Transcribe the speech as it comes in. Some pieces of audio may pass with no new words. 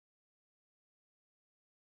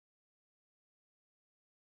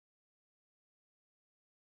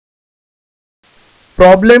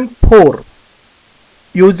Problem 4.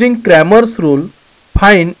 Using Cramer's rule,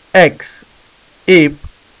 find x if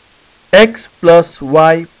x plus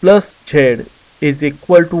y plus z is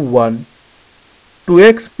equal to 1,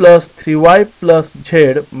 2x plus 3y plus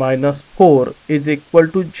z minus 4 is equal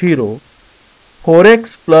to 0,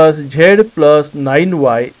 4x plus z plus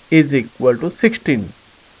 9y is equal to 16.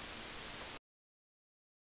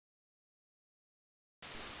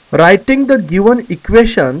 Writing the given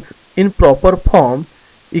equations in proper form,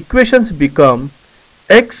 equations become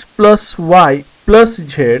x plus y plus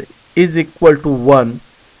z is equal to 1,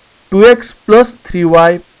 2x plus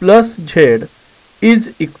 3y plus z is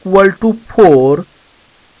equal to 4,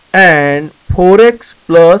 and 4x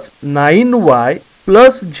plus 9y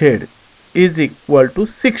plus z is equal to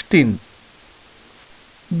 16.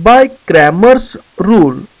 By Cramer's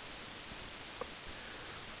rule,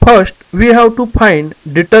 first we have to find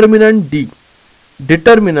determinant D,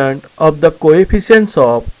 determinant of the coefficients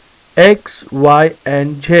of x, y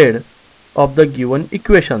and z of the given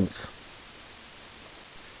equations.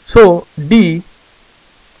 So D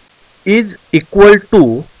is equal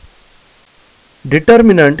to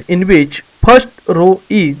determinant in which first row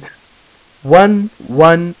is 1,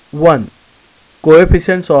 1, 1,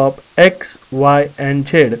 coefficients of x, y and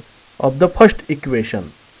z of the first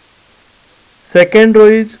equation. Second row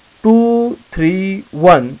is 2, 3,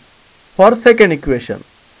 1 for second equation,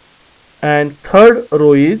 and third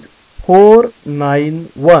row is 4,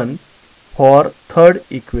 9, 1 for third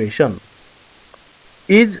equation.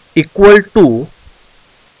 Is equal to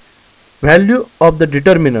value of the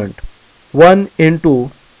determinant 1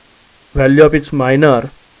 into value of its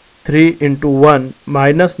minor 3 into 1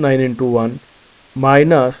 minus 9 into 1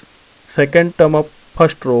 minus second term of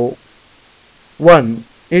first row 1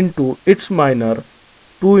 into its minor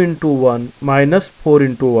 2 into 1 minus 4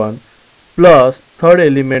 into 1 plus third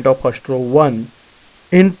element of first row 1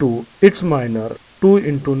 into its minor 2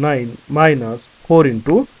 into 9 minus 4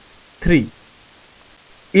 into 3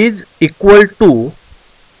 is equal to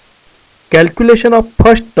calculation of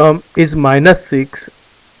first term is minus 6,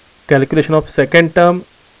 calculation of second term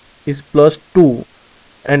is plus 2,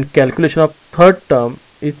 and calculation of third term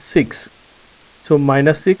is 6. So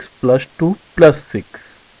minus 6 plus 2 plus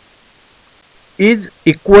 6 is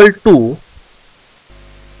equal to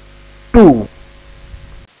 2.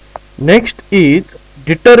 Next is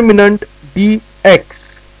determinant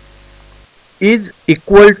dx is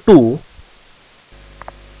equal to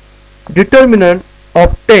determinant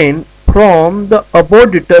obtained from the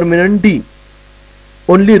above determinant D,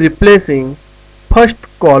 only replacing first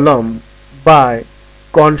column by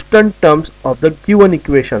constant terms of the given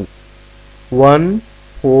equations 1,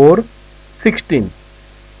 4, 16.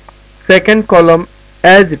 Second column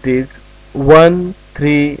as it is 1,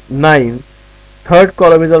 3, 9. Third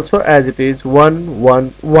column is also as it is 1,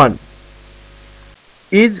 1, 1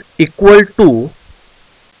 is equal to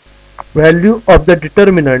value of the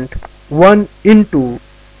determinant 1 into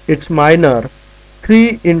its minor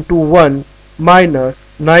 3 into 1 minus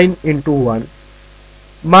 9 into 1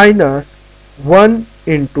 minus 1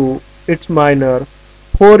 into its minor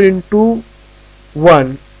 4 into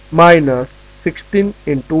 1 minus 16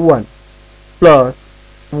 into 1 plus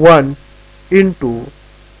 1 into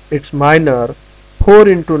its minor 4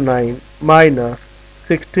 into 9 minus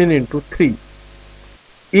 16 into 3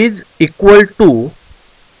 is equal to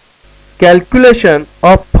calculation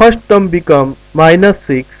of first term become minus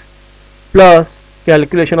 6 plus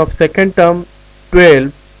calculation of second term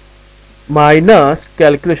 12 minus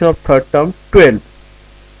calculation of third term 12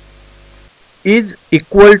 is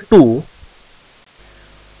equal to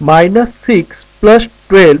minus 6 plus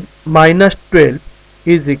 12 minus 12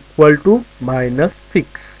 is equal to minus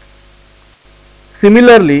 6.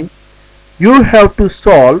 Similarly, you have to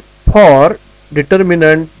solve for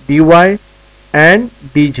determinant dy and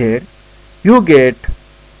dz. You get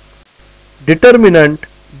determinant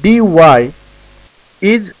dy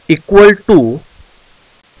is equal to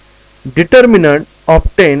determinant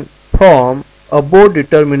obtained from above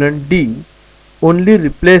determinant D, only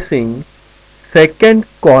replacing second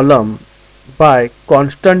column by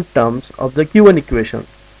constant terms of the given equation.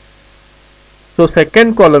 So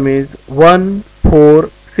second column is 1, 4,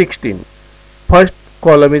 16. First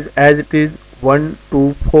column is as it is 1,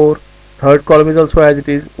 2, 4. Third column is also as it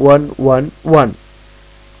is 1, 1, 1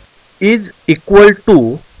 is equal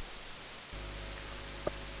to,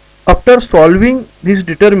 after solving this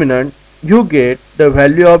determinant, you get the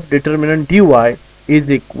value of determinant dy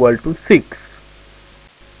is equal to 6,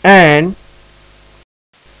 and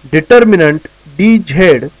determinant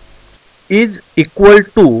dz is equal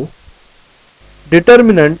to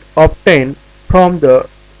determinant obtained from the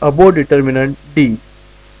above determinant D,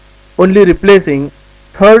 only replacing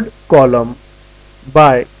third column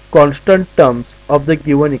by constant terms of the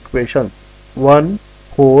given equations 1,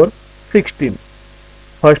 4, 16.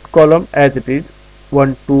 First column as it is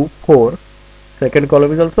 1, 2, 4. Second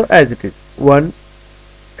column is also as it is 1,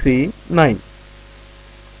 3, 9.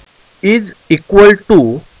 Is equal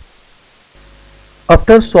to,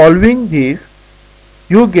 after solving this,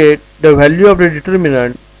 you get the value of the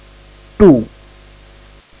determinant 2.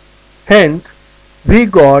 Hence, we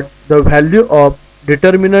got the value of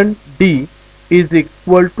determinant D is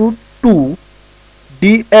equal to 2,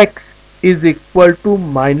 dx is equal to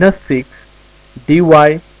minus 6,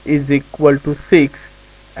 dy is equal to 6,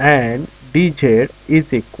 and dz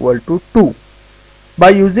is equal to 2.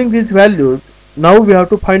 By using these values, now we have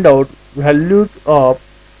to find out values of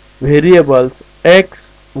variables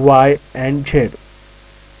x, y, and z.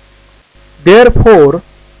 Therefore,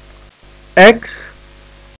 x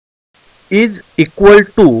is equal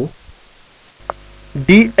to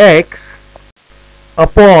dx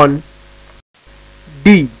upon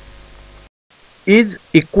d is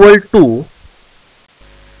equal to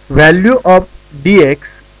value of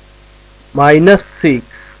dx minus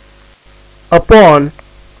 6 upon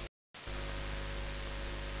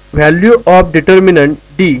value of determinant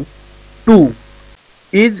d 2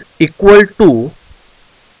 is equal to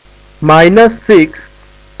minus 6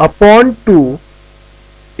 upon 2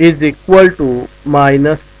 is equal to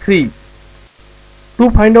minus 3. To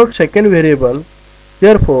find out second variable,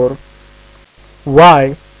 therefore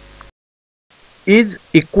y is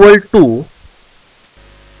equal to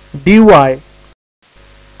dy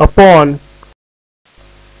upon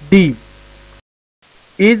d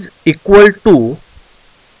is equal to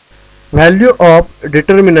value of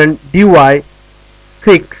determinant dy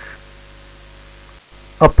 6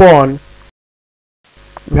 upon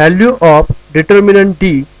value of determinant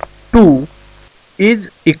d 2 is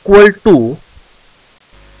equal to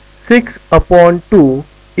 6 upon 2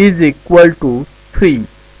 is equal to 3.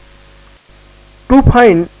 To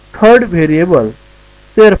find third variable,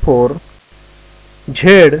 therefore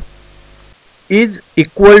z is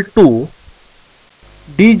equal to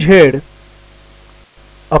dz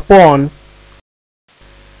upon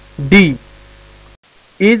d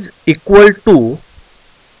is equal to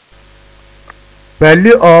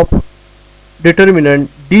value of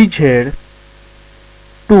determinant dz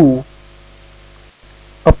 2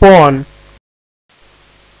 upon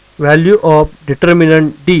value of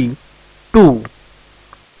determinant d 2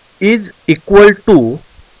 is equal to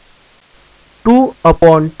 2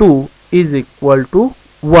 upon 2 is equal to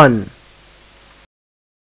 1.